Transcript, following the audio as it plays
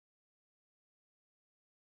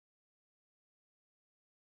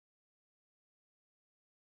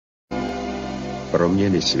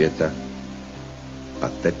proměny světa a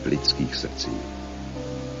tep lidských srdcí.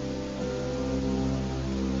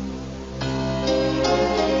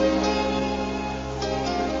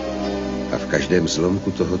 A v každém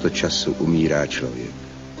zlomku tohoto času umírá člověk.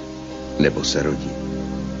 Nebo se rodí.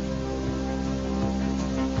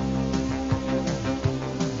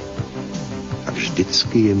 A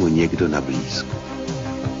vždycky je mu někdo na blízku.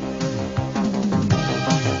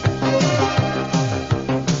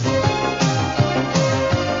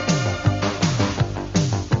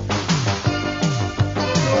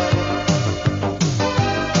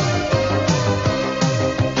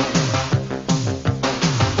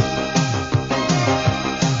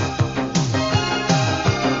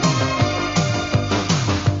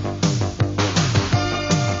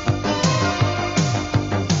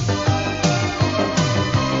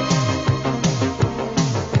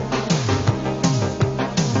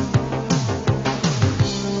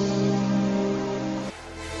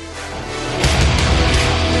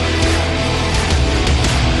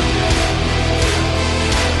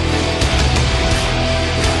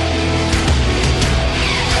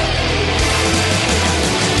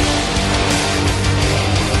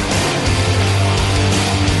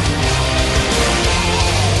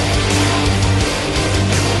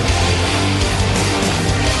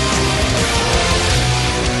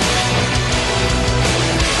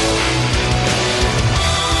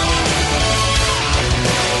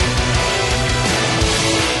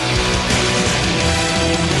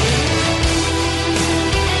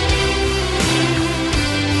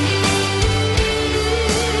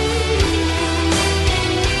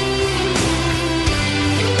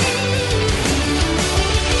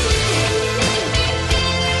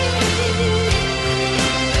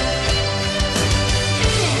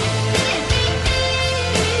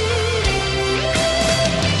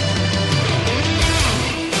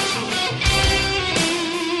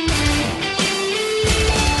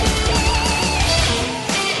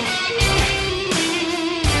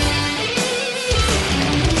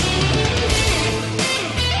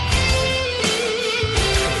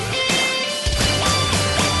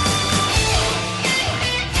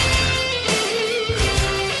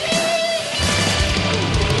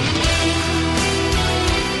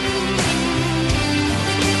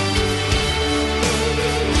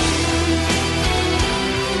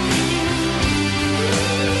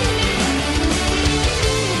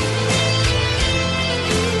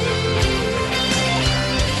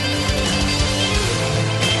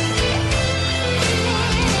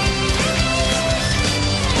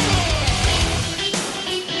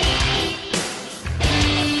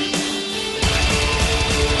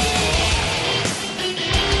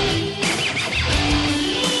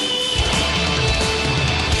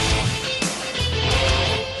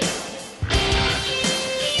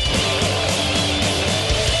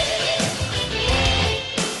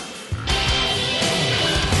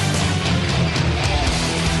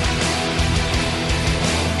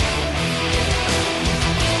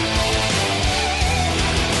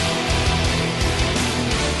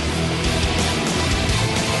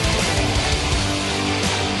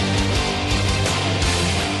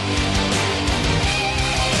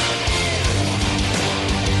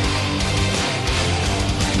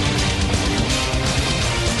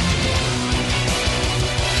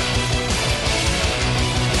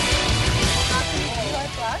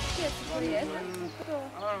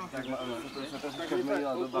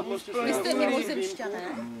 Vy jste mimozemšťané?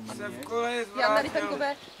 Já tady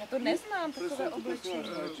takové, já to neznám, takové oblečení.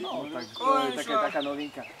 No, tak to je taká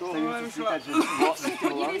novinka.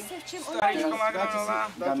 Podívej se, v čem ona je.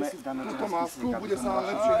 Dáme tuto masku, bude sám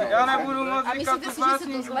lepší. Já nebudu moc A říkat myslíte si, že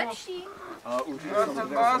se to zlepší? určitě to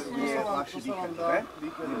bude ľahší dýchat, dobre?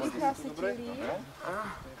 Dýchá se ti líp?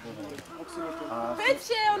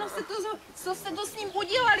 Petře, ono se to, co jste to s ním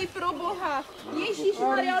udělali, pro boha?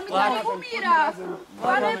 Ježíšmarja, on mi tady umírá.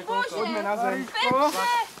 Pane Bože,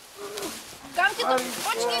 Petře! Kam tě to,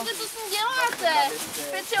 počkejte, co s ním děláte?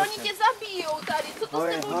 Petře, oni tě zabijou tady, co to s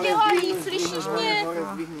tebou dělají, slyšíš mě?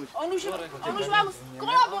 On už vám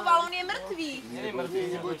skolaboval, on je mrtvý. Není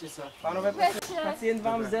mrtvý, nebojte se. Pánové, pacient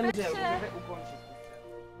vám zemřel, můžeme ukončit.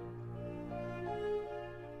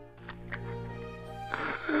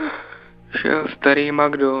 Šel starý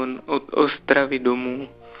Magdón od Ostravy domů.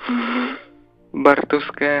 V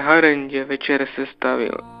Bartovské harendě večer se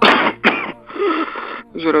stavil.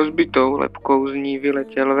 S rozbitou lebkou z ní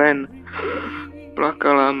vyletěl ven.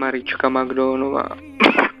 Plakala Marička Magdónová.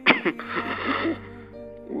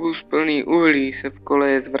 Vůz plný uhlí se v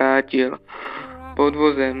koleje zvrátil. Pod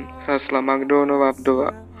vozem sasla Magdónova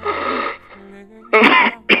vdova.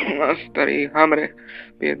 A starý Hamre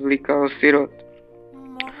zpět vlíkal sirot.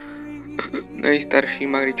 nejstarší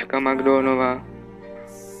Marička Magdónová.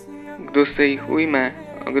 Kdo se jich ujme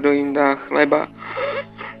a kdo jim dá chleba,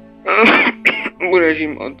 budeš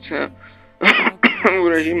jim otcem,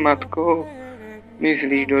 budeš jim matkou.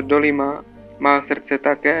 Myslíš, do doly má srdce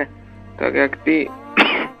také, tak jak ty,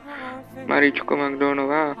 Maričko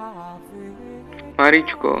Magdónová.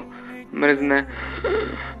 Maričko mrzne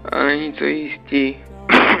a není co jístí.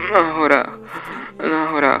 Na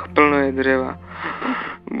horách plno je dřeva.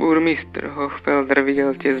 Burmistr Hochfelder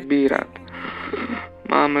viděl tě sbírat.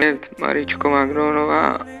 Mám let, Maričko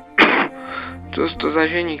Magdónová. Co jsi to za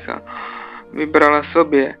ženicha? Vybrala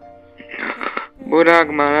sobě. Bodák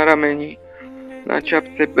má na rameni, na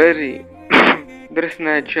čapce peří,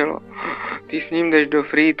 drsné čelo. Ty s ním jdeš do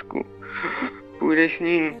Frýdku. Půjdeš s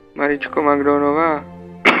ním, Maričko Magdónová?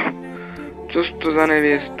 Co jsi to za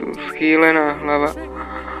nevěstu? Schýlená hlava,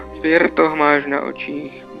 svěrtoh máš na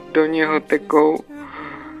očích, do něho tekou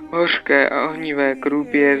hořké a ohnivé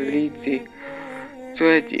krůpě z líci. Co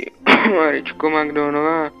je ti, Maričko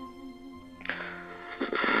Magdónová?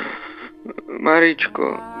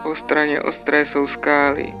 Maričko, po straně ostré jsou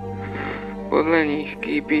skály, podle nich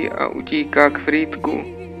kýpí a utíká k Frýdku.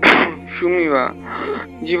 Šumivá,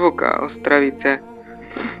 divoká ostravice.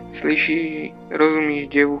 Slyšíš, rozumíš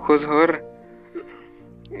děvucho z hor?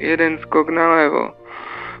 Jeden skok nalevo,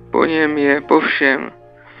 po něm je po všem.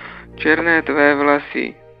 Černé tvé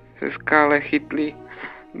vlasy se skále chytly,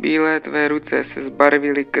 bílé tvé ruce se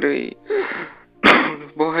zbarvily krví.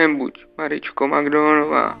 S Bohem buď, Maričko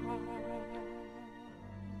Magdónová.